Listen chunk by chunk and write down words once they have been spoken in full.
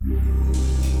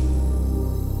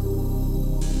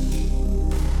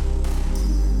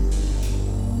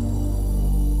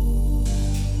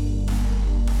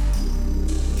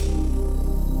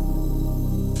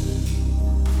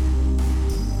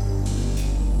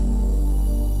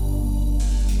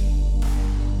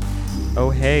Oh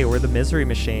hey, we're the Misery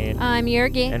Machine. I'm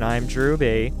Yergi. And I'm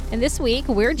Drewby. And this week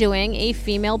we're doing a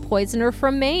female poisoner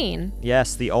from Maine.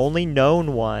 Yes, the only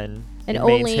known one And in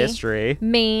Maine's only history.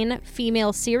 Maine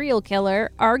female serial killer,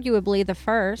 arguably the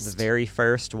first. The very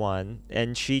first one.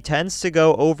 And she tends to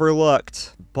go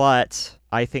overlooked, but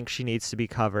I think she needs to be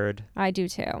covered. I do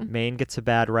too. Maine gets a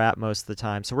bad rap most of the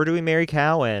time. So we're doing Mary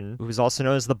Cowan, who's also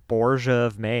known as the Borgia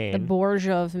of Maine. The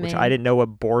Borgia of Maine. Which I didn't know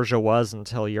what Borgia was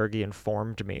until Yergi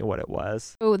informed me what it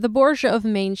was. So the Borgia of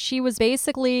Maine, she was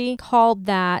basically called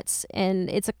that, and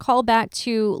it's a callback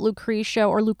to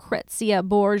Lucrezia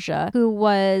Borgia, who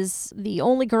was the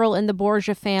only girl in the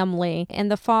Borgia family, and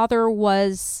the father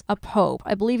was a pope.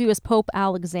 I believe he was Pope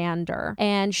Alexander,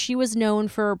 and she was known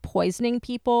for poisoning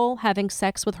people, having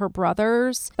sex with her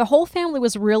brothers. The whole family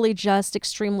was really just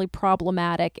extremely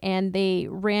problematic, and they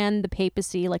ran the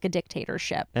papacy like a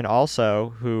dictatorship. And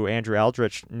also, who Andrew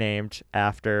Eldritch named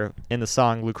after in the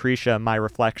song Lucretia, My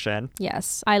Reflection.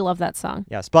 Yes, I love that song.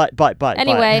 Yes, but.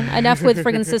 Anyway, enough with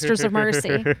friggin' Sisters of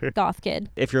Mercy. Goth kid.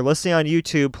 If you're listening on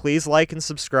YouTube, please like and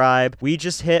subscribe. We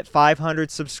just hit 500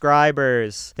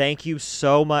 subscribers. Thank you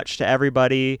so much to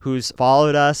everybody who's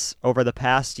followed us over the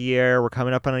past year. We're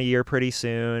coming up on a year pretty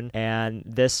soon, and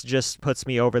this just puts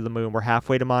me over the moon. We're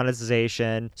halfway to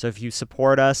monetization, so if you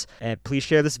support us, and please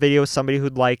share this video with somebody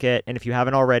who'd like it, and if you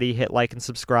haven't already, hit like and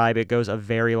subscribe. It goes a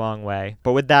very long way.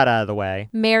 But with that out of the way,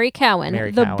 Mary Cowan,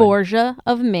 the Borgia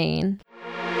of Maine.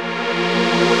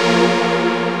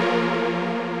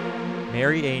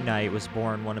 Mary A. Knight was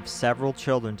born one of several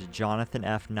children to Jonathan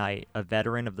F. Knight, a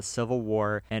veteran of the Civil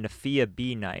War, and Aphia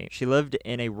B. Knight. She lived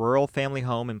in a rural family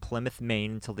home in Plymouth,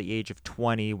 Maine until the age of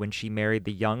 20 when she married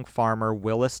the young farmer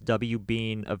Willis W.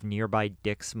 Bean of nearby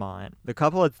Dixmont. The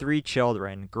couple had 3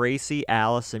 children, Gracie,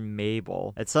 Alice, and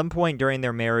Mabel. At some point during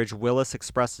their marriage, Willis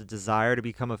expressed a desire to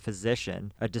become a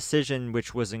physician, a decision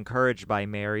which was encouraged by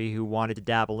Mary, who wanted to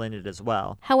dabble in it as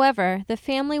well. However, the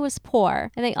family was poor,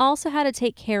 and they also had to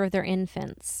take care of their infants.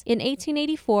 In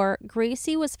 1884,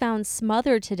 Gracie was found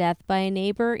smothered to death by a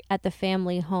neighbor at the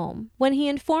family home. When he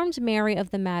informed Mary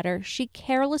of the matter, she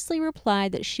carelessly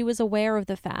replied that she was aware of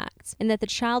the facts and that the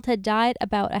child had died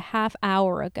about a half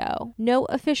hour ago. No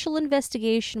official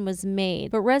investigation was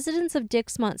made, but residents of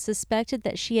Dixmont suspected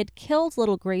that she had killed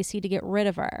little Gracie to get rid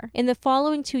of her. In the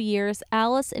following 2 years,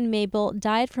 Alice and Mabel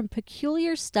died from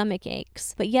peculiar stomach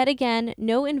aches, but yet again,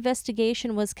 no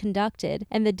investigation was conducted,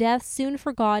 and the deaths soon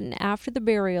forgotten after the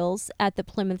burials at the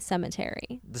Plymouth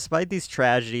Cemetery. Despite these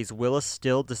tragedies, Willis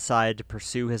still decided to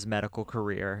pursue his medical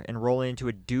career, enrolling into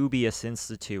a dubious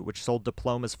institute which sold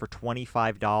diplomas for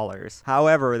 $25.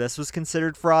 However, this was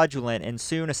considered fraudulent, and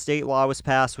soon a state law was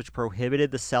passed which prohibited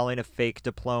the selling of fake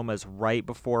diplomas right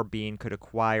before Bean could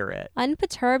acquire it.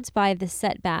 Unperturbed by this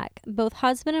setback, both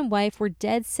husband and wife were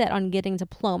dead set on getting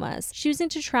diplomas, choosing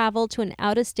to travel to an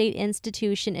out-of-state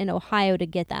institution in Ohio to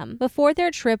get them. Before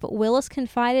their trip, Willis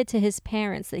confided to his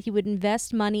parents that he would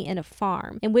invest money in a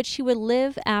farm in which he would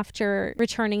live after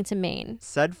returning to Maine.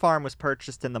 Said farm was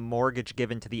purchased in the mortgage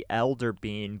given to the elder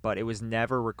Bean, but it was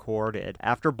never recorded.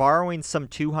 After borrowing some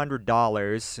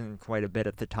 $200, and quite a bit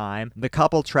at the time, the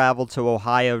couple traveled to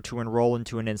Ohio to enroll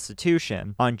into an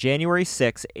institution. On January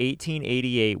 6,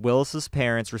 1888, Willis's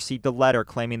parents received a letter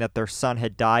claiming that their son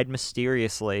had died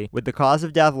mysteriously, with the cause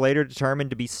of death later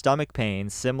determined to be stomach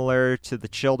pains, similar to the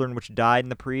children which died in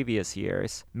the previous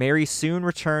years. Mary soon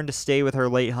returned to stay with her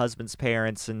late husband's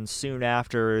parents, and soon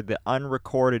after, the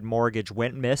unrecorded mortgage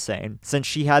went missing. Since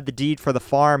she had the deed for the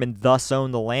farm and thus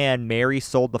owned the land, Mary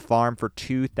sold the farm for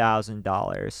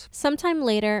 $2,000. Sometime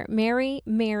later, Mary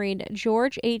married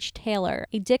George H. Taylor,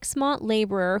 a Dixmont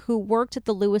laborer who worked at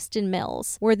the Lewiston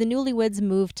Mills, where the newlyweds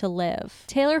moved to live.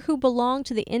 Taylor, who belonged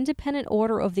to the Independent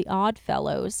Order of the Odd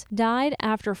Fellows, died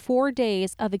after 4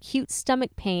 days of acute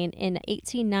stomach pain in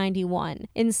 1891,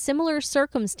 in similar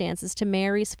circumstances to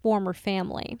Mary's former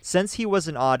family. Since he was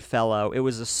an odd fellow, it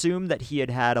was assumed that he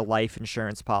had a life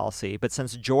insurance policy, but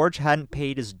since George hadn't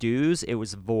paid his dues, it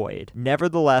was void.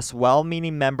 Nevertheless,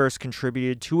 well-meaning members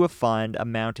contributed to a fund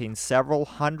amounting several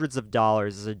hundreds of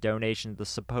dollars as a donation to the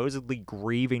supposedly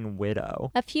grieving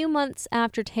widow. A few months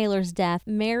after Taylor's death,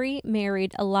 Mary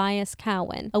married Elias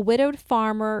Cowan, a widowed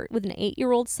farmer with an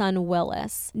 8-year-old son,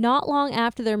 Willis. Not long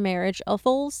after their marriage, a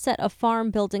full set of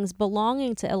farm buildings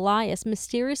belonging to Elias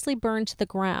mysteriously mysteriously burned to the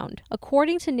ground.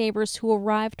 According to neighbors who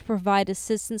arrived to provide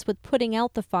assistance with putting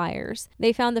out the fires,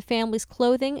 they found the family's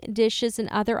clothing, dishes, and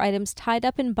other items tied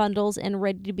up in bundles and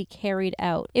ready to be carried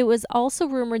out. It was also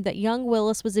rumored that young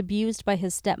Willis was abused by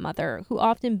his stepmother, who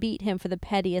often beat him for the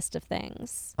pettiest of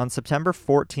things. On September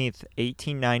 14th,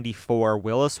 1894,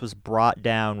 Willis was brought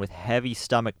down with heavy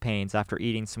stomach pains after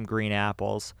eating some green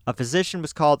apples. A physician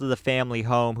was called to the family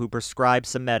home who prescribed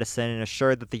some medicine and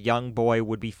assured that the young boy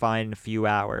would be fine in a few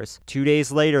hours. 2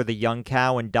 days later, the young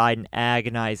Cowan died in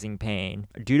agonizing pain.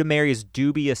 Due to Mary's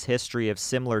dubious history of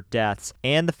similar deaths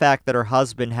and the fact that her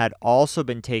husband had also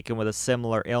been taken with a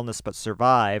similar illness but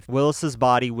survived, Willis's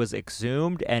body was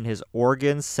exhumed and his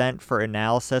organs sent for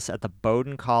analysis at the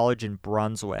Bowdoin College in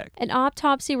Brunswick. An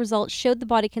autopsy result showed the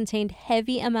body contained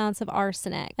heavy amounts of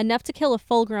arsenic, enough to kill a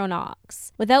full-grown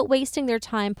ox. Without wasting their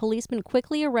time, policemen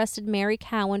quickly arrested Mary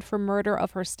Cowan for murder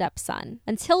of her stepson.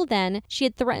 Until then, she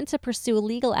had threatened to pursue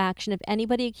legal action if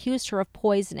anybody accused her of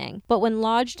poisoning, but when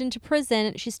lodged into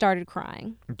prison, she started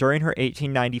crying. During her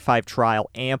 1895 trial,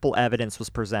 ample evidence was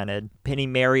presented,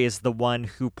 pinning Mary as the one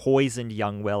who poisoned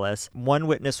young Willis. One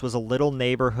witness was a little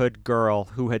neighborhood girl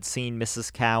who had seen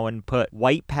Mrs. Cowan put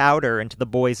white powder into the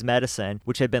boy's medicine,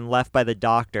 which had been left by the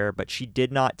doctor, but she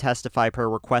did not testify per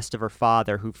request of her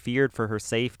father, who feared for her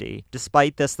safety.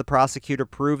 Despite this, the prosecutor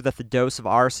proved that the dose of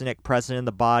arsenic present in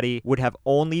the body would have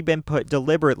only been put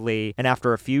deliberately, and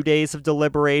after a few days of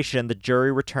deliberation, the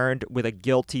jury returned with a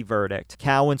guilty verdict.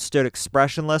 Cowan stood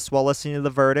expressionless while listening to the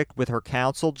verdict, with her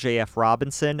counsel, J.F.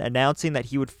 Robinson, announcing that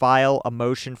he would file a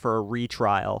motion for a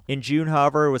retrial. In June,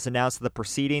 however, it was announced that the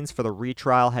proceedings for the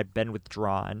retrial had been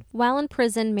withdrawn. While in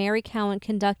prison, Mary Cowan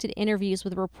conducted interviews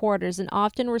with reporters and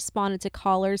often responded to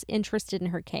callers interested in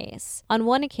her case. On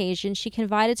one occasion, she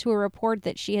confided to a reporter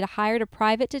that she had hired a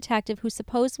private detective who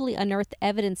supposedly unearthed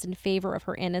evidence in favor of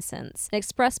her innocence and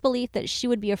expressed belief that she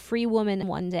would be a free woman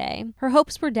one day. Her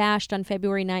hopes were dashed on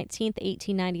February 19,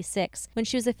 1896, when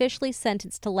she was officially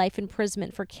sentenced to life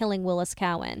imprisonment for killing Willis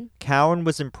Cowan. Cowan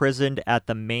was imprisoned at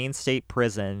the Maine State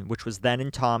Prison, which was then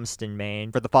in Thomaston,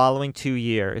 Maine, for the following 2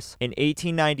 years. In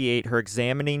 1898, her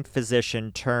examining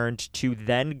physician turned to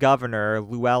then-Governor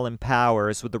Llewellyn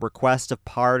Powers with the request of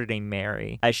pardoning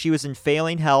Mary, as she was in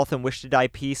failing health and wished to die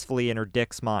peacefully in her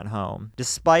Dixmont home.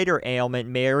 Despite her ailment,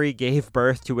 Mary gave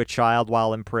birth to a child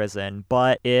while in prison,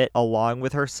 but it, along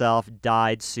with herself,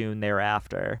 died soon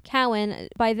thereafter. Cowan,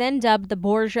 by then dubbed the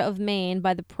Borgia of Maine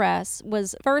by the press,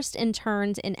 was first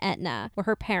interned in Etna, where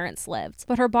her parents lived,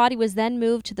 but her body was then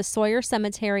moved to the Sawyer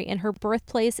Cemetery in her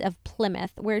birthplace of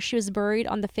Plymouth, where she was buried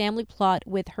on the family plot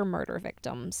with her murder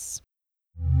victims.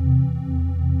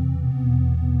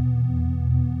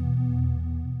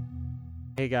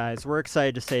 Hey guys, we're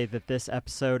excited to say that this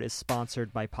episode is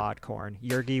sponsored by Podcorn.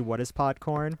 Yergi, what is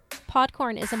Podcorn?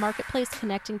 Podcorn is a marketplace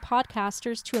connecting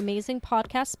podcasters to amazing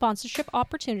podcast sponsorship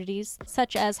opportunities,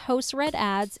 such as host-read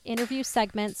ads, interview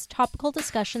segments, topical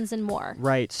discussions, and more.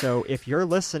 Right, so if you're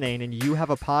listening and you have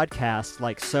a podcast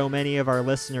like so many of our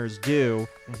listeners do,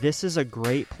 this is a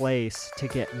great place to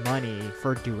get money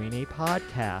for doing a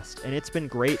podcast. And it's been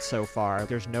great so far.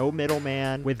 There's no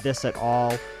middleman with this at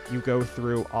all. You go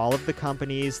through all of the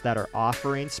companies that are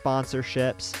offering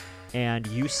sponsorships, and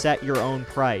you set your own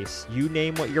price. You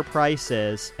name what your price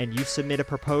is, and you submit a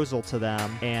proposal to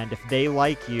them, and if they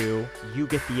like you, you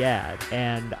get the ad.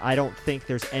 And I don't think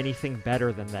there's anything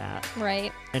better than that.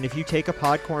 Right. And if you take a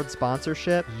Podcorn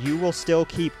sponsorship, you will still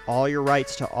keep all your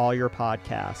rights to all your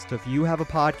podcasts. So if you have a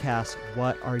podcast,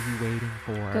 what are you waiting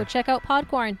for? Go check out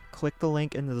Podcorn. Click the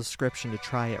link in the description to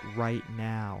try it right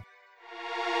now.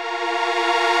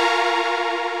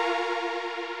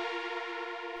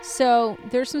 So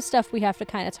there's some stuff we have to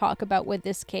kind of talk about with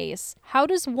this case. How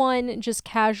does one just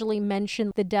casually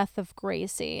mention the death of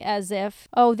Gracie as if,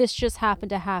 oh, this just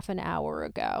happened a half an hour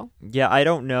ago? Yeah, I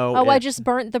don't know. Oh, I just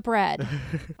burnt the bread.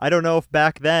 I don't know if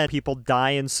back then people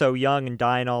dying so young and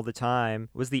dying all the time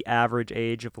was the average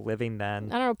age of living then.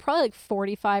 I don't know, probably like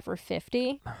 45 or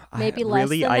 50, maybe less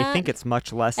than that. I think it's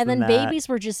much less than that. And then babies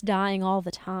were just dying all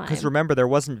the time. Because remember, there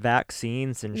wasn't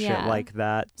vaccines and shit like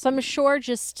that. So I'm sure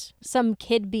just some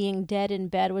kid being dead in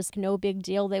bed was no big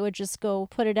deal. They would just go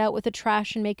put it out with the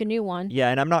trash and make a new one. Yeah,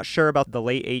 and I'm not sure about the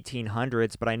late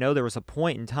 1800s, but I know there was a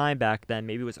point in time back then,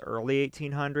 maybe it was early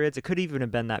 1800s. It could even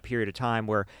have been that period of time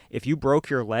where if you broke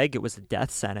your leg, it was a death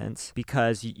sentence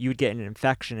because you'd get an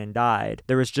infection and died.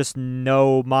 There was just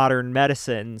no modern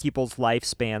medicine. People's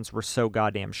lifespans were so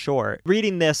goddamn short.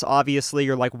 Reading this, obviously,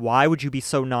 you're like, why would you be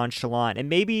so nonchalant? And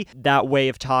maybe that way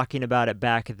of talking about it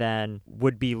back then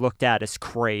would be looked at as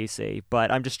crazy, but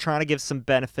I'm just trying to give some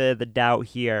benefit of the doubt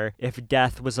here if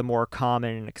death was a more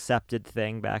common and accepted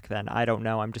thing back then. I don't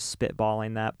know. I'm just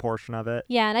spitballing that portion of it.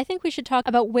 Yeah, and I think we should talk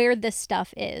about where this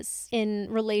stuff is in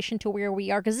relation to where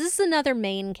we are, because this is another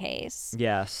Maine case.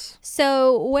 Yes.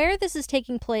 So where this is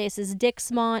taking place is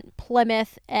Dixmont,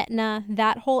 Plymouth, Etna,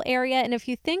 that whole area. And if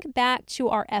you think back to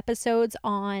our episodes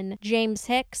on James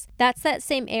Hicks, that's that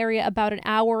same area about an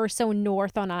hour or so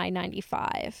north on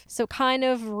I-95. So kind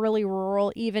of really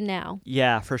rural even now.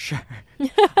 Yeah, for sure.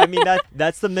 I mean,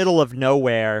 that's the middle of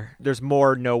nowhere. There's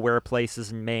more nowhere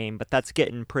places in Maine, but that's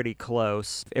getting pretty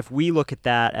close. If we look at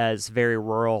that as very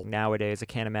rural nowadays, I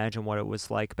can't imagine what it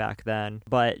was like back then.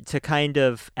 But to kind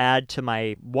of add to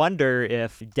my wonder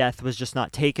if death was just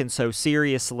not taken so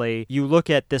seriously, you look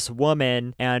at this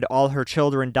woman and all her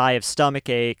children die of stomach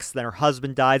aches, then her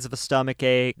husband dies of a stomach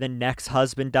ache, then next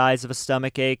husband dies of a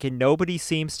stomach ache, and nobody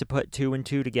seems to put two and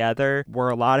two together. Were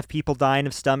a lot of people dying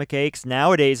of stomach aches?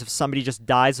 Nowadays, if somebody just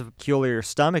dies of a peculiar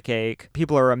stomach ache,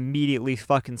 people are immediately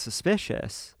fucking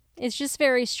suspicious. It's just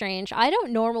very strange. I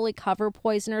don't normally cover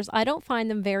poisoners. I don't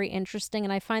find them very interesting,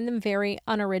 and I find them very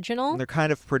unoriginal. They're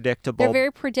kind of predictable. They're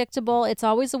very predictable. It's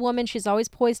always a woman. She's always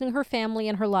poisoning her family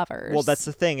and her lovers. Well, that's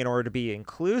the thing. In order to be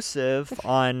inclusive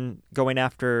on going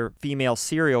after female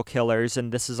serial killers,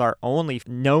 and this is our only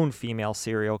known female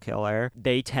serial killer,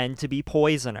 they tend to be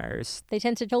poisoners. They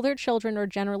tend to kill their children or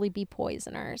generally be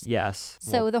poisoners. Yes.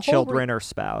 So well, the whole children or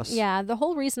spouse. Yeah, the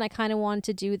whole reason I kind of wanted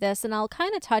to do this, and I'll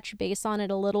kind of touch base on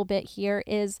it a little bit here,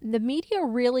 is the media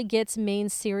really gets Maine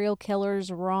serial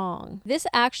killers wrong. This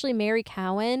actually, Mary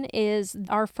Cowan, is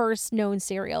our first known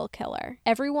serial killer.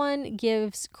 Everyone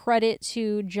gives credit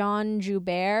to John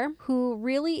Joubert, who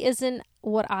really isn't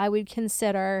what I would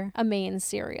consider a Maine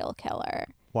serial killer.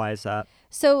 Why is that?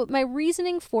 So my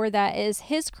reasoning for that is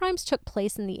his crimes took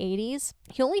place in the 80s.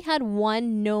 He only had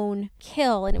one known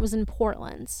kill, and it was in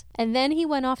Portland. And then he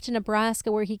went off to Nebraska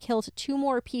where he killed 2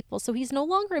 more people. So he's no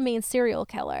longer a Maine serial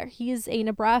killer. He's a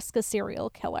Nebraska serial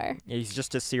killer. He's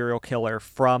just a serial killer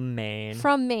from Maine.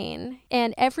 From Maine.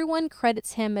 And everyone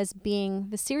credits him as being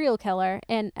the serial killer.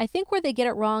 And I think where they get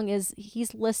it wrong is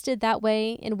he's listed that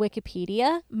way in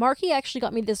Wikipedia. Marky actually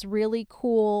got me this really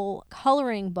cool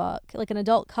coloring book, like an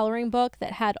adult coloring book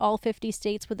that had all 50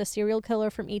 states with a serial killer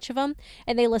from each of them,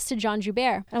 and they listed John Joubert.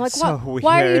 And I'm like, so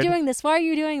why are you doing this? Why are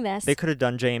you doing this? They could have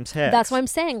done James Hicks. That's what I'm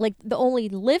saying. Like, the only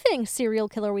living serial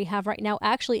killer we have right now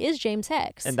actually is James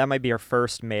Hicks. And that might be our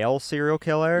first male serial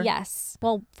killer? Yes.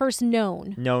 Well, first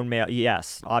known. Known male,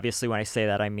 yes. Obviously, when I say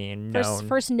that, I mean known.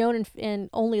 First known and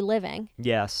only living.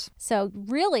 Yes. So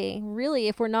really,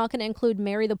 if we're not going to include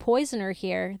Mary the Poisoner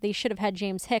here, they should have had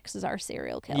James Hicks as our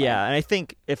serial killer. Yeah, and I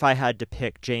think if I had to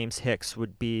pick, James Hicks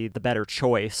would be the better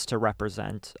choice to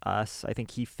represent us. I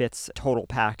think he fits a total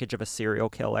package of a serial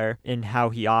killer in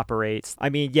how he operates. I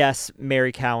mean, yes,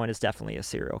 Mary Cowan is definitely a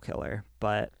serial killer,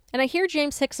 but... And I hear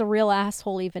James Hicks a real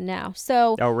asshole even now.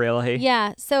 So oh, really?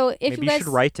 Yeah. So if maybe you guys should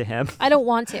write to him. I don't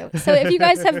want to. So if you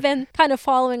guys have been kind of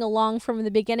following along from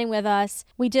the beginning with us,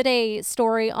 we did a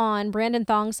story on Brandon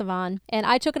Thongsavan, and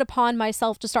I took it upon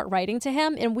myself to start writing to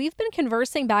him, and we've been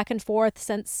conversing back and forth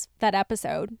since that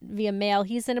episode via mail.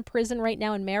 He's in a prison right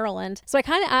now in Maryland. So I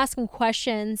kind of asked him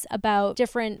questions about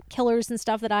different killers and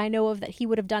stuff that I know of that he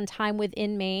would have done time with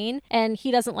in Maine, and he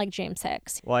doesn't like James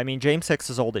Hicks. Well, I mean, James Hicks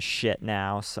is old as shit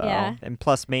now, so... Yeah. And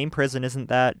plus, Maine prison isn't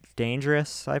that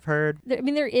dangerous, I've heard. I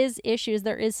mean, there is issues.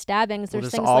 There is stabbings. There's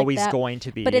things always like that. going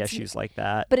to be issues like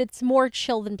that. But it's more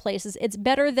chill than places. It's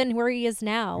better than where he is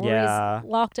now, where he's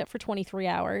locked up for 23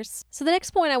 hours. So the next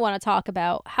point I want to talk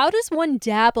about, how does one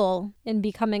dabble in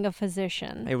becoming a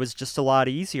physician? It was just a lot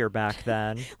easier back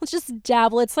then. Let's just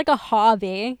dabble. It's like a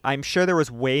hobby. I'm sure there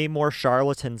was way more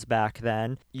charlatans back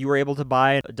then. You were able to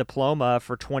buy a diploma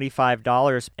for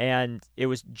 $25, and it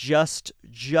was just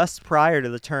prior to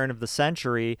the turn of the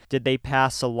century did they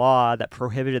pass a law that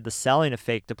prohibited the selling of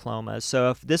fake diplomas. So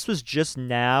if this was just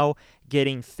now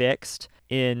getting fixed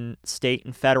in state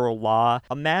and federal law,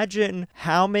 imagine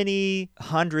how many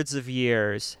hundreds of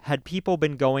years had people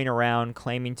been going around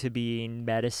claiming to be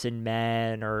medicine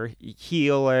men or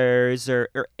healers or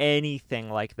anything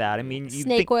like that. I mean,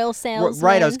 snake oil salesman.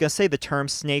 Right, I was going to say the term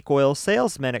snake oil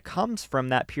salesman. It comes from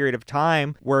that period of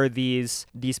time where these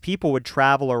people would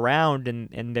travel around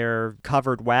in their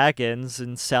covered wagons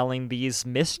and selling these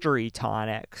mystery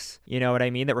tonics. You know what I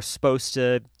mean? That were supposed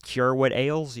to cure what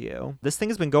ails you. This thing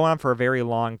has been going on for a very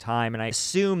long time, and I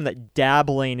assume that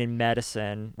dabbling in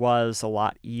medicine was a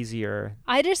lot easier.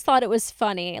 I just thought it was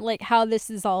funny, like how this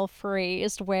is all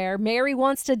phrased, where Mary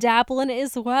wants to dabble in it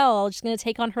as well. She's going to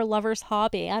take on her lover's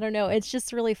hobby. I don't know. It's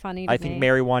just really funny to me. I think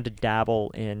Mary wanted to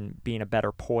dabble in being a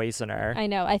better poisoner. I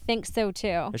know. I think so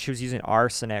too. She was using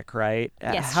arsenic, right?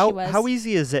 Yes, how, she was. How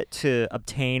easy is it to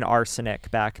obtain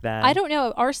arsenic back then? I don't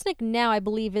know. Arsenic now, I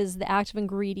believe, is the active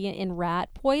ingredient in rat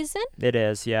poison. It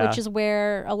is, yeah. Which is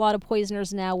where a lot of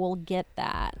poisoners now will get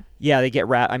that. Yeah, they get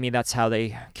rat. I mean, that's how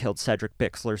they killed Cedric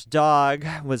Bixler's dog,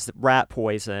 was rat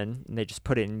poison, and they just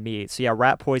put it in meat. So yeah,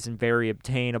 rat poison, very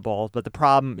obtainable. But the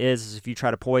problem is if you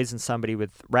try to poison somebody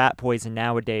with rat poison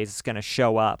nowadays, it's going to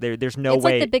show up. There's no way. It's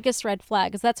like the biggest red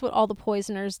flag, because that's what all the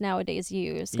poisoners nowadays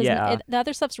use. Yeah. The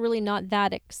other stuff's really not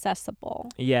that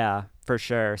accessible. Yeah. For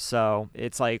sure. So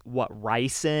it's like what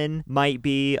ricin might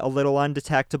be a little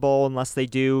undetectable unless they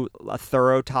do a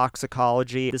thorough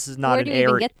toxicology. This is not Where an do you area.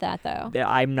 even get that though?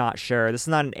 I'm not sure. This is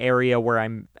not an area where I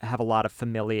have a lot of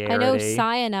familiarity. I know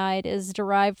cyanide is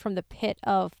derived from the pit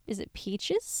of, is it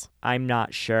peaches? I'm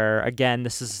not sure. Again,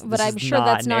 this is I'm sure not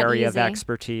that's an not area of easy.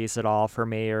 expertise at all for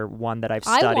me, or one that I've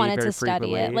studied I wanted very to study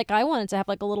frequently. it. Like I wanted to have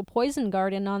like a little poison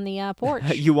garden on the porch.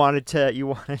 You wanted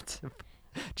to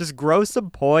just grow some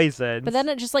poison. But then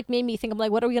it just like made me think, I'm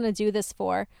like, what are we going to do this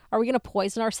for? Are we going to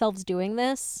poison ourselves doing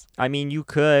this? I mean, you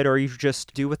could, or you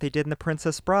just do what they did in The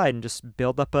Princess Bride and just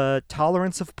build up a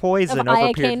tolerance of poison Of over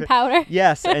iocane powder?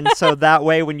 Yes, and so that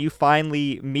way when you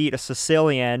finally meet a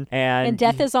Sicilian and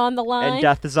death is on the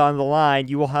line.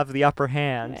 You will have the upper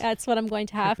hand. That's what I'm going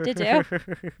to have to do.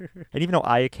 And even though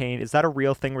iocane, is that a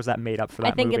real thing or was that made up for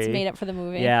that movie? I think it's made up for the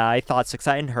movie. Yeah, I thought so, 'cause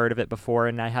I hadn't heard of it before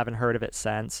and I haven't heard of it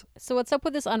since. So what's up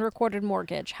with this unrecorded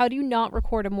mortgage? How do you not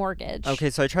record a mortgage?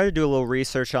 Okay, so I tried to do a little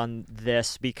research on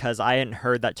this because I hadn't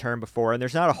heard that term before, and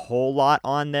there's not a whole lot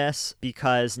on this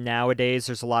because nowadays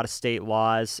there's a lot of state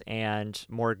laws and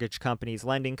mortgage companies,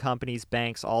 lending companies,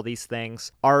 banks, all these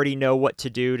things already know what to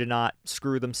do to not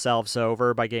screw themselves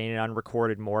over by getting an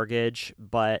unrecorded mortgage.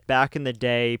 But back in the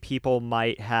day, people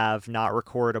might have not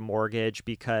recorded a mortgage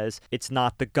because it's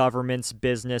not the government's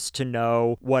business to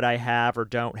know what I have or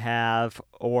don't have,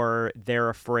 or they're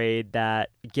afraid that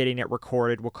getting it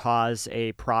recorded will cause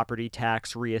a property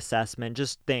tax reassessment,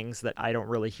 just things that I don't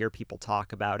really hear people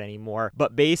talk about anymore.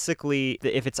 But basically,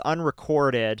 if it's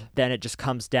unrecorded, then it just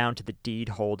comes down to the deed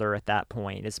holder at that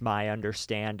point, is my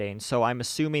understanding. So I'm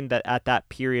assuming that at that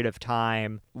period of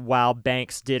time, while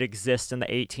banks did exist in the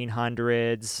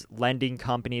 1800s, lending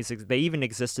companies, they even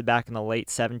existed back in the late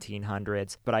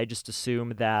 1700s, but I just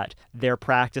assume that their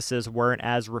practices weren't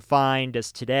as refined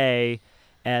as today,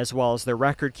 as well as their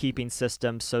record-keeping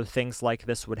system, so things like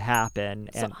this would happen.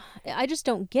 And I just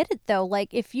don't get it, though.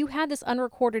 Like, if you had this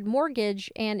unrecorded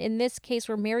mortgage, and in this case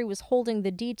where Mary was holding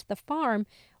the deed to the farm,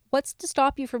 what's to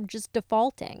stop you from just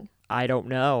defaulting? I don't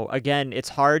know. Again, it's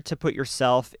hard to put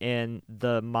yourself in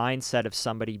the mindset of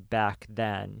somebody back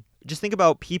then. Just think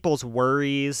about people's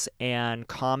worries and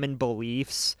common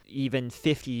beliefs even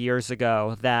 50 years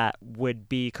ago that would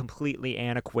be completely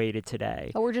antiquated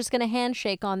today. Oh, we're just going to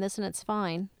handshake on this and it's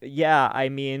fine. Yeah, I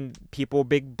mean, people,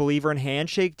 big believer in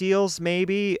handshake deals,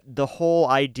 maybe. The whole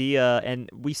idea, and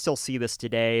we still see this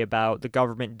today, about the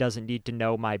government doesn't need to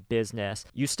know my business.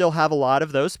 You still have a lot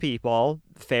of those people,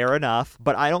 fair enough,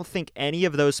 but I don't think any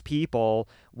of those people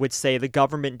would say the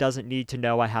government doesn't need to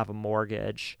know I have a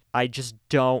mortgage. I just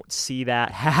don't see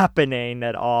that happening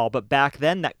at all. But back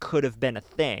then, that could have been a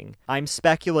thing. I'm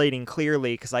speculating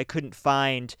clearly because I couldn't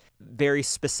find very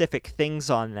specific things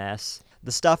on this.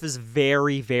 The stuff is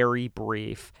very, very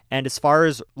brief. And as far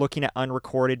as looking at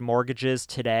unrecorded mortgages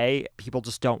today, people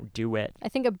just don't do it. I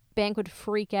think a bank would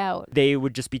freak out. They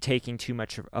would just be taking too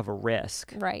much of a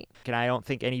risk. Right. And I don't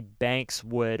think any banks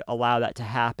would allow that to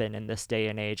happen in this day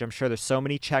and age. I'm sure there's so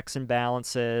many checks and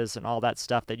balances and all that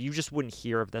stuff that you just wouldn't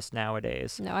hear of this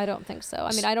nowadays. No, I don't think so.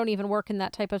 I mean, I don't even work in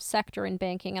that type of sector in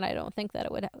banking, and I don't think that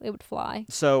it would fly.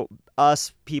 So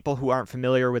us people who aren't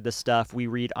familiar with this stuff, we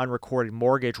read unrecorded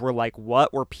mortgage. We're like,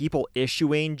 what? Were people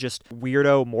issuing just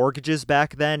weirdo mortgages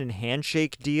back then and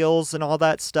handshake deals and all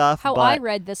that stuff? How I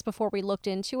read this before we looked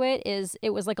into it is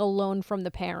it was like a loan from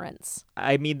the parents.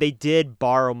 I mean, they did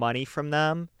borrow money from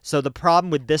them. So the problem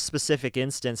with this specific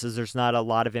instance is there's not a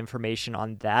lot of information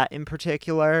on that in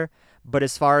particular. But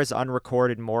as far as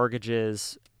unrecorded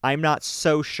mortgages, I'm not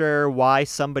so sure why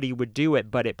somebody would do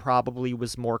it, but it probably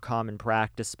was more common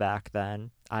practice back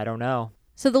then. I don't know.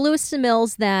 So the Lewiston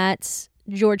Mills that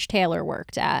George Taylor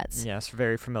worked at. Yes,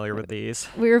 very familiar with these.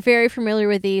 We were very familiar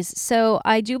with these. So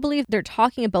I do believe they're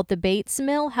talking about the Bates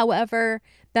Mill. However,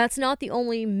 That's not the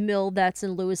only mill that's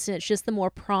in Lewiston. It's just the more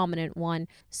prominent one.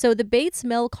 So the Bates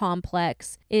Mill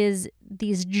Complex is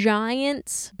these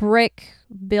giant brick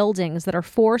buildings that are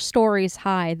 4 stories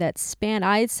high that span,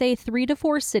 I'd say, 3 to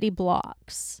 4 city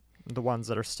blocks. The ones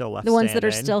that are still left The ones standing. that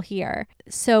are still here.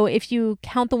 So if you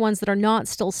count the ones that are not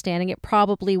still standing, it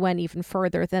probably went even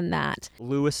further than that.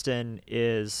 Lewiston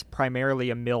is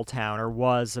primarily a mill town, or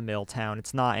was a mill town.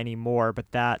 It's not anymore,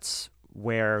 but that's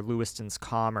where Lewiston's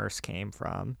commerce came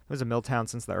from. It was a mill town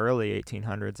since the early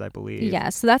 1800s, I believe. Yeah,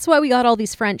 so that's why we got all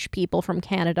these French people from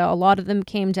Canada. A lot of them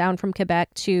came down from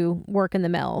Quebec to work in the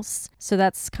mills. So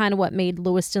that's kind of what made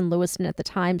Lewiston at the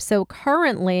time. So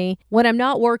currently, when I'm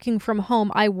not working from home,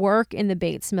 I work in the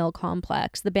Bates Mill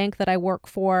Complex. The bank that I work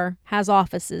for has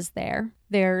offices there.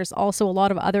 There's also a lot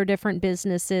of other different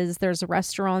businesses. There's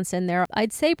restaurants in there.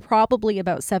 I'd say probably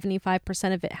about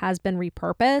 75% of it has been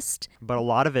repurposed. But a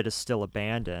lot of it is still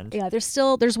abandoned. Yeah,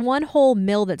 there's one whole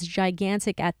mill that's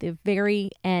gigantic at the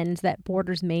very end that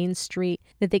borders Main Street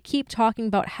that they keep talking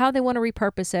about how they want to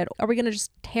repurpose it. Are we going to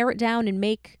just tear it down and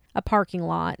make a parking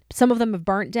lot? Some of them have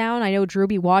burnt down. I know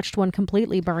Drewby watched one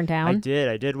completely burn down.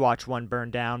 I did watch one burn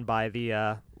down by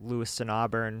the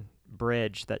Lewiston-Auburn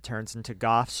bridge that turns into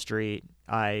Goff Street.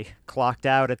 I clocked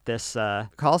out at this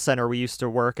call center we used to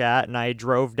work at, and I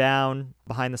drove down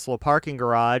behind this little parking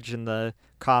garage, and the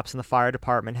cops and the fire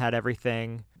department had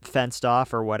everything fenced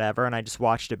off or whatever, and I just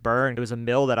watched it burn. It was a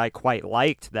mill that I quite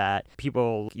liked, that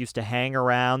people used to hang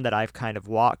around, that I've kind of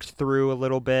walked through a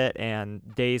little bit, and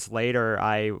days later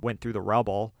I went through the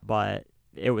rubble, but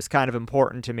it was kind of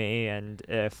important to me, and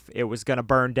if it was going to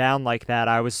burn down like that,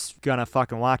 I was going to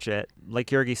fucking watch it. Like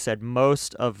Jurgi said,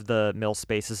 most of the mill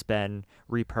space has been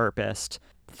repurposed.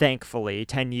 Thankfully,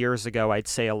 10 years ago, I'd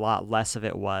say a lot less of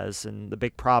it was, and the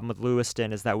big problem with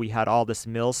Lewiston is that we had all this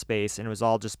mill space, and it was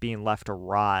all just being left to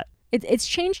rot. It's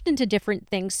changed into different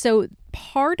things. So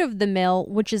part of the mill,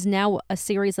 which is now a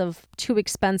series of 2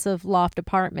 expensive loft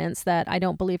apartments that I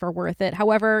don't believe are worth it.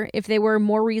 However, if they were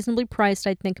more reasonably priced,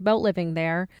 I'd think about living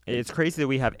there. It's crazy that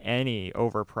we have any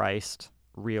overpriced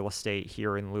real estate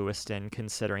here in Lewiston,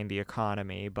 considering the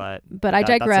economy, but I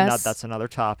digress. That's another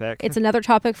topic. It's another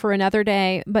topic for another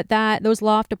day, but those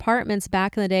loft apartments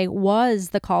back in the day was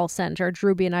the call center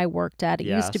Drewby and I worked at. It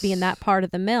used to be in that part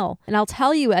of the mill. And I'll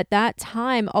tell you, at that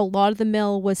time, a lot of the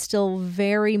mill was still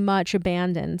very much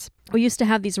abandoned. We used to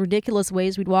have these ridiculous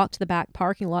ways we'd walk to the back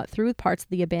parking lot through parts of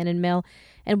the abandoned mill,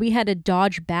 and we had to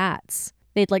dodge bats.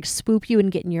 They'd like swoop you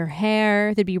and get in your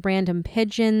hair. There'd be random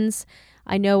pigeons.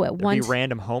 I know at one... There'd be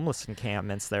random homeless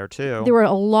encampments there, too. There were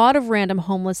a lot of random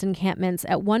homeless encampments.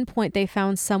 At one point, they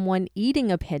found someone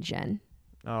eating a pigeon.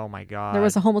 Oh, my God. There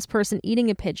was a homeless person eating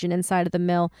a pigeon inside of the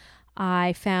mill.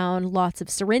 I found lots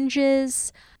of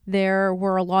syringes. There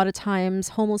were a lot of times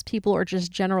homeless people or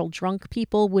just general drunk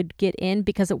people would get in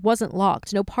because it wasn't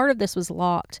locked. No part of this was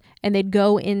locked. And they'd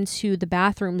go into the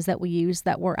bathrooms that we used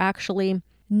that were actually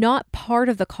not part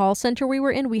of the call center we were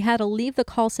in. We had to leave the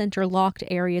call center locked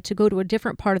area to go to a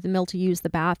different part of the mill to use the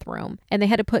bathroom. And they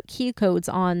had to put key codes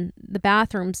on the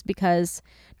bathrooms because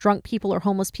drunk people or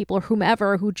homeless people or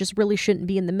whomever who just really shouldn't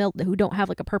be in the mill, who don't have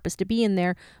like a purpose to be in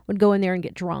there, would go in there and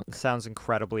get drunk. Sounds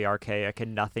incredibly archaic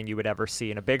and nothing you would ever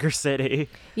see in a bigger city.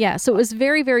 Yeah, so it was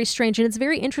very, very strange. And it's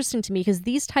very interesting to me because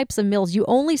these types of mills you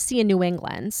only see in New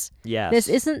England. Yes. This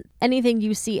isn't anything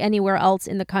you see anywhere else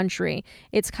in the country.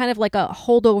 It's kind of like a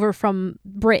holdover from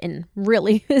Britain,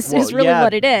 really, is really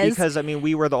what it is. Because, I mean,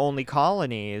 we were the only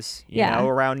colonies, you know,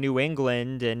 around New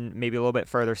England and maybe a little bit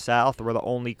further south. We're the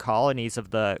only colonies of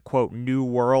the, quote, New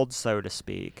World, so to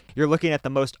speak. You're looking at the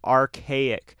most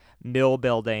archaic mill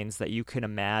buildings that you can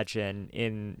imagine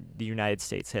in the United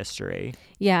States history.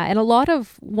 Yeah, and a lot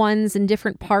of ones in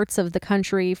different parts of the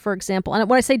country, for example, and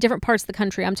when I say different parts of the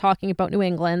country, I'm talking about New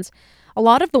England. A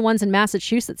lot of the ones in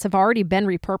Massachusetts have already been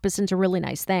repurposed into really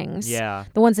nice things. Yeah.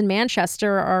 The ones in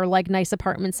Manchester are like nice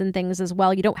apartments and things as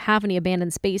well. You don't have any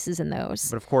abandoned spaces in those.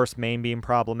 But of course, Maine being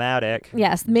problematic.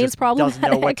 Yes, Maine's problematic. Doesn't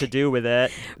know what to do with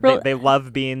it. They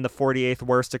love being the 48th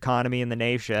worst economy in the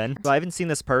nation. So I haven't seen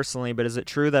this personally, but is it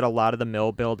true that a lot of the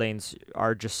mill buildings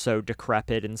are just so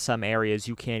decrepit in some areas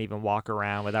you can't even walk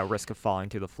around without risk of falling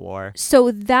to the floor?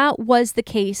 So that was the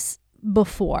case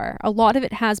before. A lot of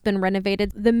it has been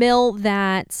renovated. The mill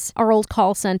that our old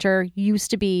call center used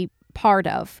to be part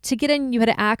of. To get in, you had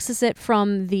to access it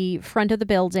from the front of the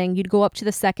building. You'd go up to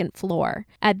the 2nd floor.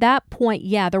 At that point,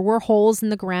 there were holes in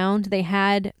the ground. They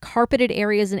had carpeted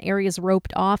areas and areas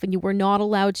roped off, and you were not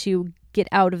allowed to get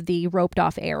out of the roped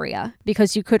off area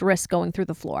because you could risk going through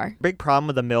the floor. Big problem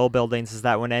with the mill buildings is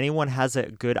that when anyone has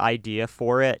a good idea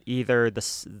for it, either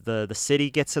the city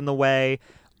gets in the way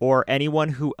or anyone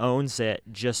who owns it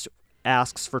just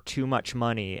asks for too much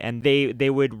money, and they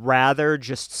would rather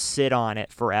just sit on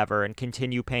it forever and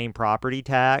continue paying property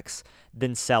tax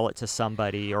than sell it to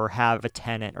somebody or have a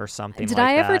tenant or something like that.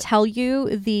 Did I ever tell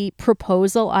you the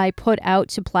proposal I put out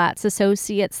to Platts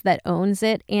Associates that owns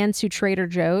it and to Trader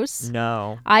Joe's?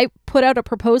 No. I put out a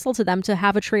proposal to them to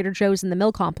have a Trader Joe's in the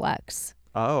Mill Complex.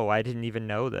 Oh, I didn't even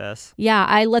know this. Yeah,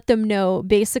 I let them know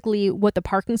basically what the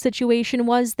parking situation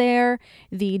was there,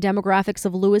 the demographics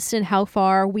of Lewiston, how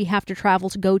far we have to travel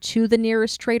to go to the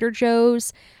nearest Trader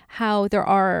Joe's, how there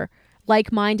are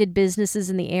like-minded businesses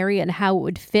in the area and how it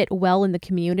would fit well in the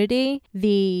community,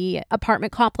 the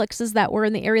apartment complexes that were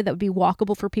in the area that would be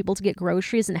walkable for people to get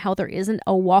groceries, and how there isn't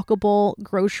a walkable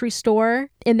grocery store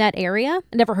in that area.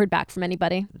 I never heard back from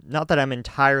anybody. Not that I'm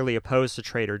entirely opposed to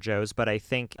Trader Joe's, but I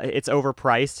think it's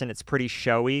overpriced and it's pretty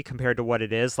showy compared to what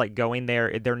it is. Like, going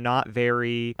there, they're not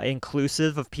very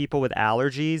inclusive of people with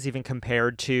allergies, even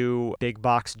compared to big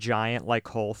box giant like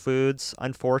Whole Foods,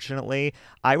 unfortunately.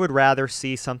 I would rather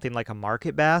see something like a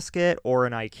Market Basket or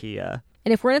an IKEA.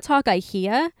 And if we're going to talk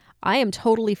IKEA, I am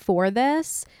totally for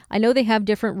this. I know they have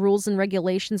different rules and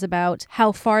regulations about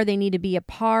how far they need to be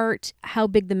apart, how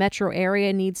big the metro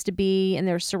area needs to be and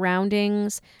their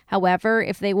surroundings. However,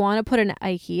 if they want to put an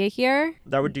IKEA here,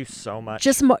 that would do so much.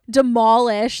 Just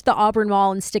demolish the Auburn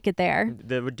Mall and stick it there.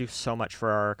 That would do so much for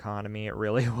our economy. It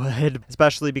really would.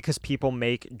 Especially because people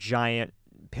make giant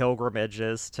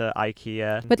pilgrimages to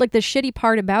IKEA. But like, the shitty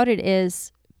part about it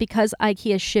is, because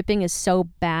IKEA shipping is so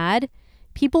bad,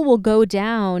 people will go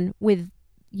down with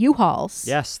U-Hauls.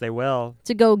 Yes, they will.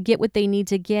 To go get what they need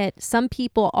to get. Some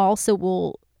people also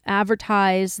will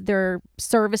advertise their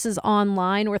services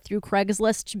online or through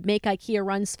Craigslist to make IKEA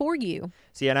runs for you.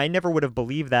 See, and I never would have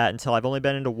believed that until I've only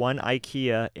been into one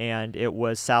IKEA, and it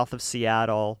was south of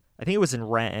Seattle. I think it was in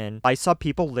Renton. I saw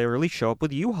people literally show up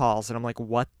with U-Hauls, and I'm like,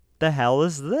 what the hell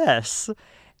is this?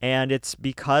 And it's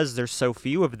because there's so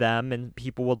few of them and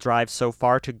people will drive so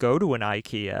far to go to an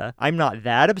IKEA. I'm not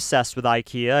that obsessed with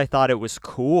IKEA. I thought it was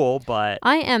cool, but...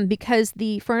 I am, because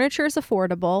the furniture is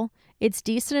affordable. It's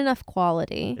decent enough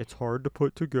quality. It's hard to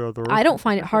put together. I don't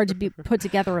find it hard to be put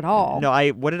together at all. No,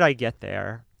 what did I get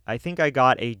there? I think I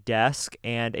got a desk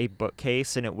and a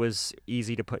bookcase, and it was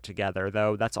easy to put together,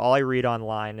 though. That's all I read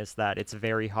online, is that it's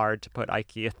very hard to put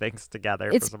IKEA things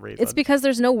together for some reason. It's because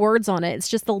there's no words on it. It's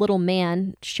just the little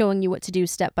man showing you what to do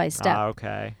step by step.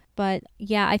 Okay. But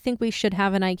yeah, I think we should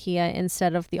have an IKEA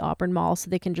instead of the Auburn Mall so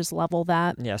they can just level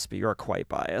that. Yes, but you're quite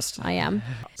biased. I am.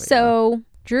 So...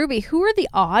 Drewby, who are the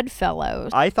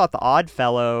Oddfellows? I thought the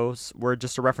Oddfellows were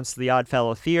just a reference to the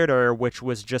Oddfellow Theater, which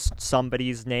was just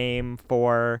somebody's name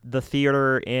for the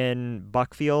theater in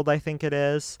Buckfield, I think it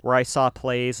is, where I saw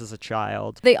plays as a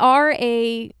child. They are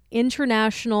a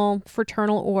international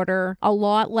fraternal order, a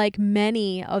lot like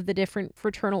many of the different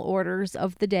fraternal orders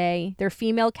of the day. Their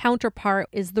female counterpart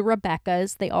is the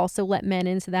Rebeccas. They also let men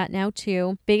into that now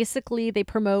too. Basically, they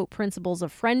promote principles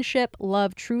of friendship,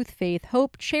 love, truth, faith,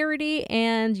 hope, charity,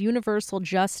 and universal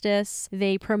justice.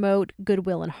 They promote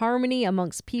goodwill and harmony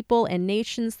amongst people and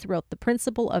nations throughout the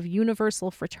principle of universal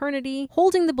fraternity,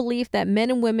 holding the belief that men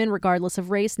and women, regardless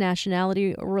of race,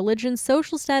 nationality, religion,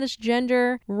 social status,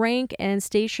 gender, rank, and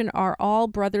station, are all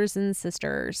brothers and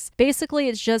sisters. Basically,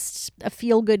 it's just a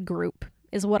feel-good group,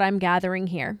 is what I'm gathering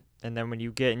here. And then when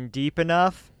you get in deep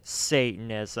enough,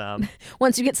 Satanism.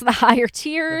 Once you get to the higher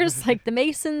tiers, like the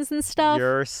Masons and stuff.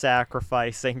 You're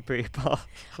sacrificing people.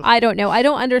 I don't know. I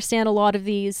don't understand a lot of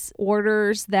these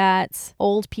orders that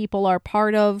old people are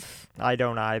part of. I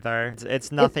don't either.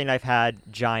 It's nothing I've had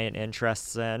giant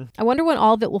interests in. I wonder when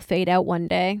all of it will fade out one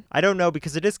day. I don't know,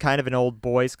 because it is kind of an old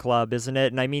boys club, isn't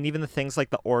it? And I mean, even the things like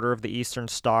the Order of the Eastern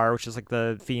Star, which is like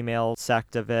the female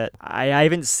sect of it. I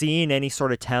haven't seen any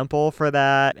sort of temple for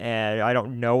that, and I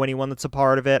don't know anyone that's a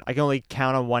part of it. I can only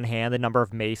count on one hand the number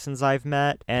of Masons I've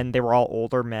met, and they were all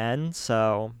older men,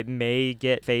 so it may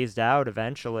get phased out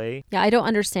eventually. Yeah, I don't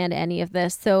understand any of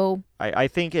this, so... I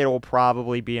think it'll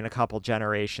probably be in a couple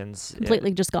generations.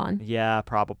 Completely just gone. Yeah,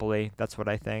 probably. That's what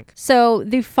I think. So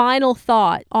the final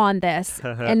thought on this,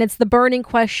 and it's the burning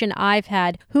question I've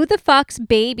had. Who the fuck's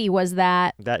baby was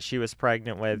that? That she was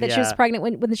pregnant with, That she was pregnant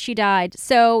when she died.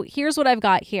 So here's what I've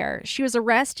got here. She was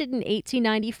arrested in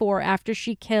 1894 after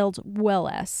she killed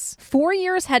Willis. 4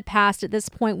 years had passed at this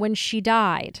point when she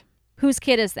died. whose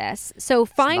kid is this? So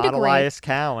find It's not a grave. Elias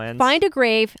Cowan's. Find a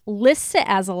grave, lists it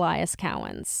as Elias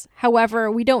Cowan's. However,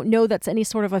 we don't know that's any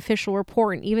sort of official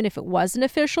report. And even if it was an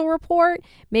official report,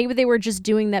 maybe they were just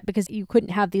doing that because you couldn't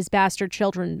have these bastard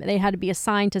children. They had to be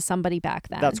assigned to somebody back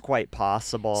then. That's quite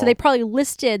possible. So they probably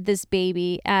listed this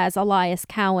baby as Elias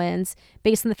Cowan's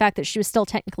based on the fact that she was still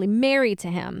technically married to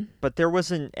him. But there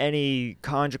wasn't any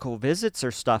conjugal visits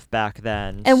or stuff back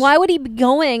then. And why would he be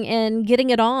going and getting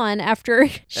it on after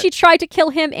she tried to kill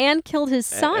him and killed his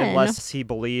son? Unless he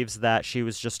believes that she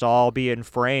was just all being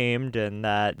framed and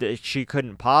that she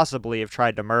couldn't possibly have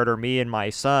tried to murder me and my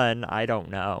son. I don't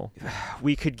know.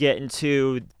 We could get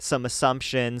into some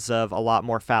assumptions of a lot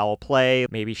more foul play.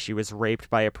 Maybe she was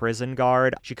raped by a prison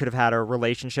guard. She could have had a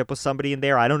relationship with somebody in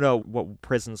there. I don't know what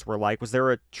prisons were like. Was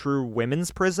there a true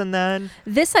women's prison then?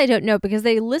 This I don't know, because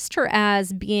they list her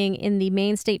as being in the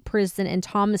Maine State Prison in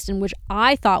Thomaston, which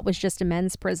I thought was just a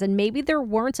men's prison. Maybe there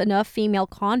weren't enough female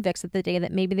convicts at the day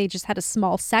that maybe they just had a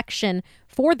small section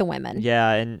for the women.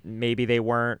 Yeah, and maybe they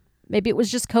weren't. Maybe it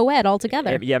was just co-ed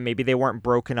altogether. Yeah, maybe they weren't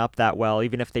broken up that well.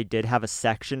 Even if they did have a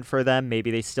section for them,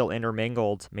 maybe they still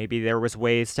intermingled. Maybe there was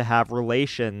ways to have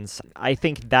relations. I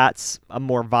think that's a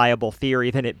more viable theory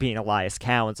than it being Elias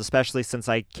Cowan's, especially since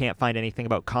I can't find anything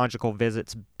about conjugal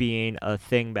visits being a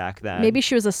thing back then. Maybe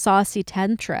she was a saucy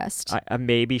tentrist.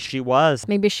 Maybe she was.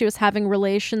 Maybe she was having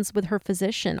relations with her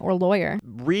physician or lawyer.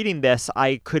 Reading this,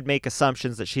 I could make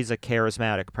assumptions that she's a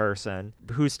charismatic person.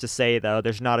 Who's to say, though?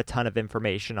 There's not a ton of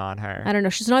information on her. I don't know.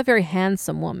 She's not a very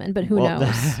handsome woman, but who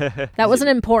knows? That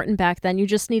wasn't important back then. You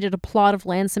just needed a plot of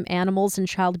land, some animals, and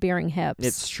childbearing hips.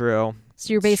 It's true.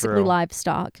 So you're basically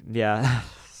livestock. Yeah.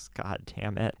 God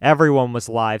damn it. Everyone was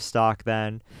livestock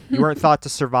then. You weren't thought to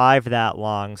survive that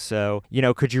long, so,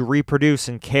 could you reproduce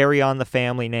and carry on the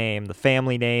family name? The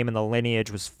family name and the lineage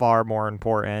was far more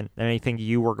important than anything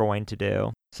you were going to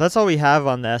do. So that's all we have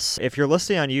on this. If you're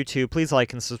listening on YouTube, please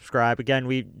like and subscribe. Again,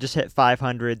 we just hit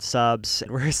 500 subs, and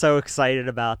we're so excited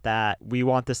about that. We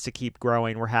want this to keep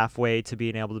growing. We're halfway to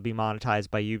being able to be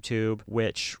monetized by YouTube,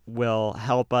 which will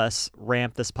help us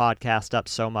ramp this podcast up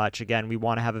so much. Again, we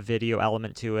want to have a video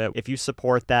element to it. If you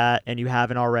support that and you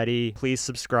haven't already, please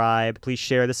subscribe. Please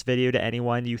share this video to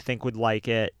anyone you think would like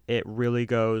it. It really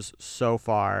goes so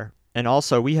far. And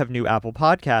also, we have new Apple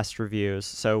Podcast reviews,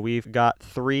 so we've got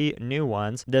 3 new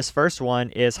ones. This first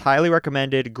one is highly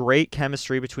recommended, great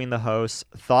chemistry between the hosts,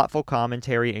 thoughtful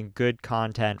commentary, and good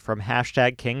content from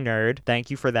 #KingNerd.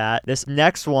 Thank you for that. This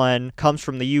next one comes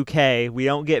from the UK. We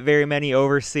don't get very many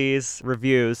overseas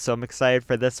reviews, so I'm excited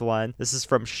for this one. This is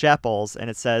from Shepples, and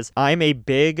it says, I'm a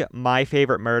big My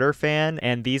Favorite Murder fan,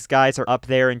 and these guys are up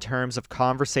there in terms of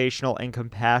conversational and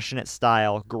compassionate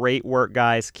style. Great work,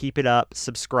 guys. Keep it up.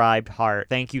 Subscribe. Heart.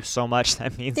 Thank you so much.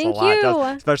 That means a lot. Thank you.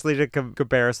 Especially to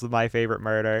compare us with My Favorite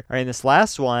Murder. All right, and this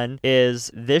last one is,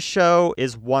 this show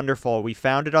is wonderful. We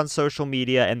found it on social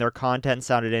media and their content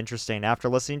sounded interesting. After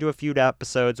listening to a few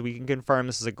episodes, we can confirm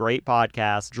this is a great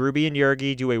podcast. Drewby and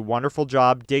Yergi do a wonderful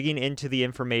job digging into the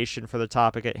information for the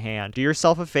topic at hand. Do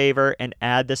yourself a favor and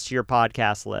add this to your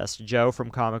podcast list. Joe from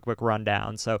Comic Book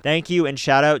Rundown. So thank you, and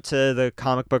shout out to the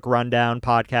Comic Book Rundown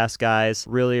podcast guys.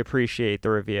 Really appreciate the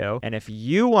review. And if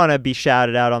you want to be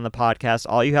shouted out on the podcast,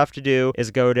 all you have to do is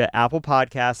go to Apple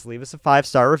Podcasts, leave us a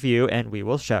 5-star review, and we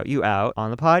will shout you out on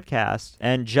the podcast.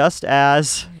 And just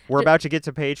as we're about to get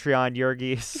to Patreon,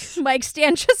 Yergi's mic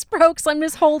stand just broke, so I'm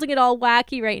just holding it all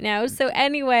wacky right now. So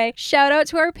anyway, shout out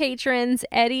to our patrons,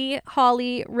 Eddie,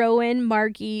 Holly, Rowan,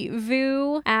 Margie,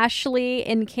 Vu, Ashley,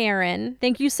 and Karen.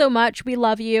 Thank you so much. We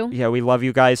love you. Yeah, we love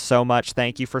you guys so much.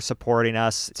 Thank you for supporting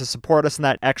us. To support us in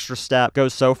that extra step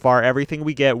goes so far. Everything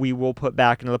we get, we will put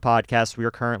back into the podcast. We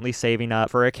are currently saving up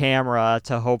for a camera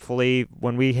to hopefully,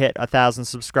 when we hit 1,000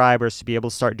 subscribers, to be able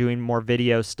to start doing more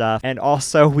video stuff. And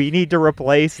also, we need to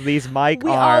replace these mic arms.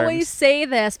 We always say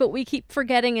this, but we keep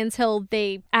forgetting until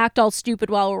they act all stupid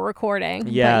while we're recording.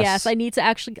 Yes. But yes, I need to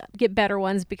actually get better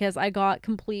ones because I got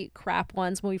complete crap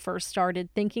ones when we first started,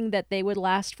 thinking that they would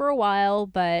last for a while,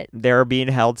 but they're being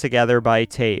held together by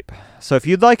tape. So if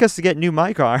you'd like us to get new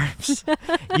mic arms,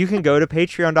 you can go to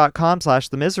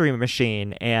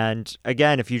patreon.com/themiserymachine. And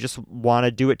again, if you just want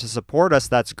to do it to support us,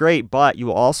 that's great. But you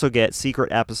will also get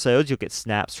secret episodes. You'll get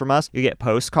snaps from us. You get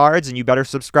postcards, and you better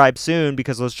subscribe soon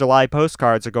because those July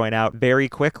postcards are going out very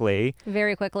quickly.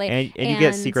 Very quickly. And you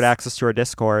get secret access to our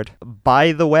Discord.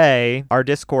 By the way, our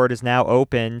Discord is now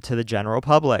open to the general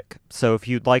public. So if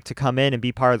you'd like to come in and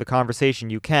be part of the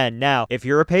conversation, you can. Now, if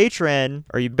you're a patron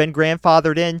or you've been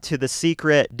grandfathered into the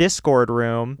secret Discord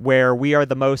room where we are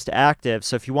the most active,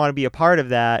 so if you want to be a part of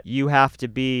that, you have to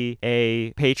be be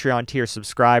a Patreon tier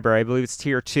subscriber. I believe it's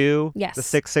tier 2. Yes. The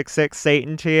 666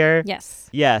 Satan tier. Yes.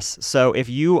 Yes. So if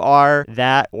you are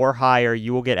that or higher,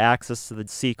 you will get access to the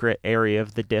secret area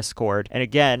of the Discord. And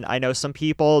again, I know some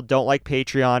people don't like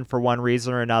Patreon for one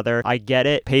reason or another. I get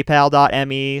it.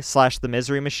 PayPal.me/The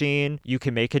Misery Machine. You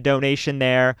can make a donation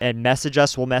there and message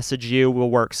us. We'll message you.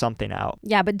 We'll work something out.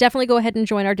 Yeah, but definitely go ahead and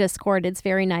join our Discord. It's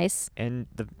very nice. And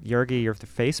the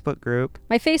Facebook group.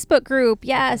 My Facebook group,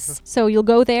 yes. So you'll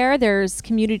go there. There's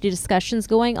community discussions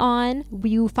going on.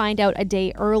 You find out a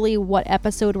day early what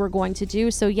episode we're going to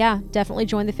do. So yeah, definitely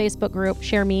join the Facebook group.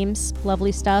 Share memes.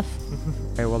 Lovely stuff.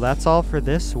 Okay, well, that's all for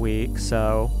this week.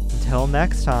 So until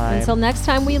next time. Until next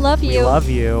time, we love you. We love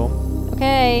you.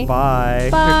 Okay. Bye.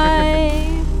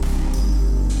 Bye.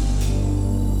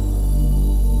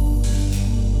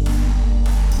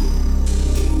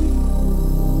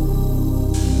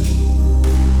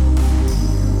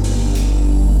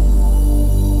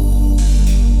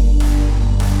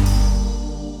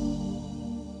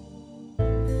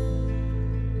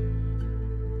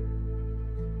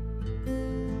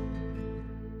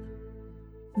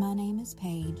 My name is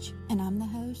Paige, and I'm the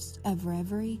host of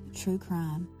Reverie True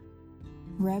Crime.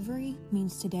 Reverie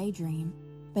means to daydream,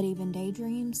 but even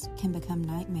daydreams can become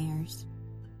nightmares.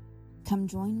 Come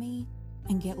join me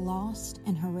and get lost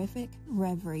in horrific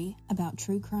reverie about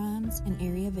true crimes and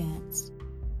eerie events.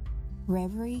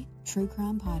 Reverie True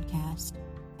Crime Podcast,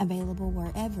 available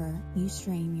wherever you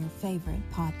stream your favorite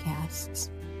podcasts.